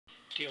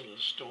till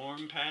the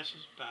storm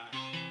passes by.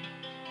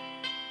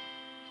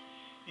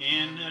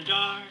 In the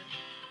dark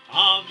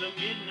of the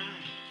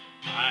midnight,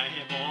 I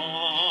have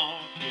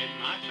walked with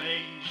my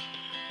faith,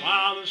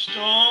 while the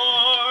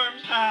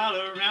storms howl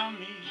around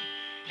me,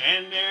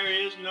 and there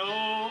is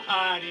no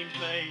hiding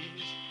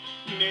place.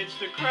 Amidst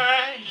the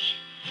crash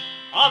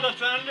of the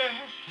thunder,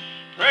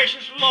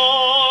 precious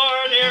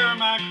Lord, hear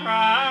my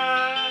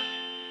cry.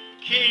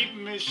 Keep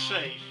me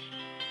safe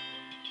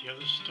till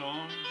the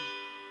storm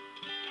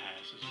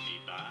passes me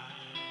by.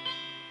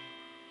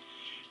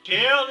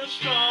 Till the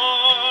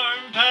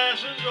storm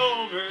passes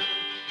over,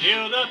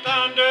 till the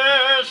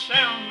thunder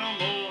sound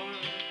no more,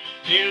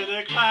 till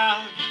the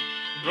clouds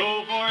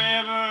roll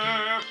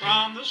forever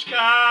from the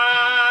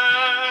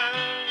sky.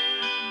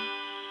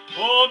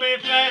 Hold me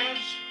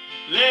fast,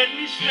 let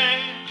me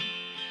stand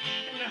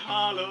in the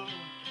hollow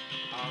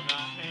of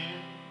thy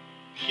hand.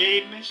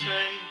 Keep me safe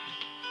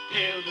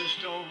till the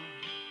storm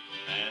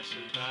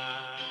passes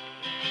by.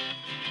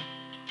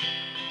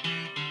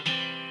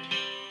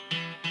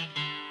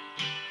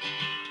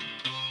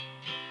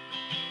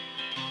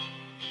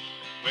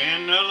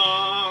 When the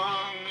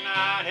long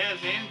night has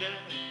ended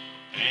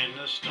and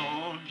the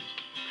storms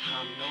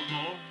come no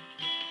more,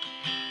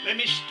 let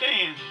me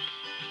stand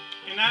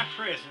in thy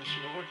presence,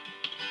 Lord,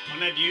 on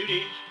that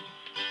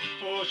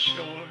beautiful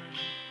shore,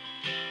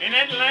 in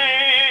that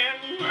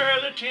land where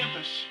the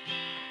tempest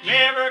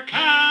never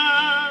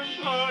comes.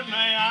 Lord,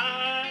 may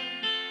I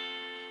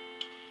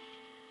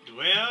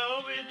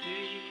dwell with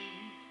thee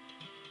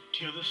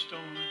till the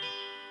storm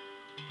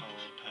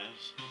all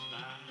passes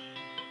by.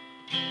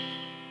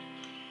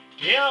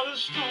 Till the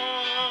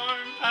storm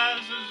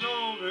passes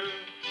over,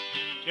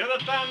 till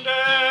the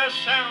thunder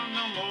sound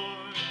no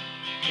more,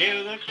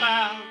 till the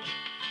clouds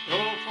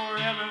roll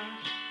forever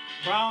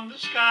from the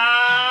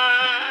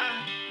sky.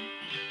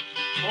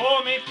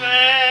 Hold me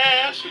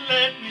fast,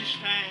 let me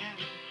stand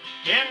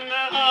in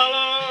the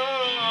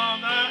hollow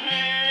of thy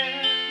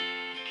hand.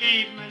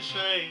 Keep me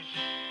safe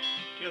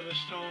till the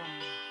storm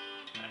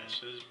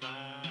passes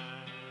by.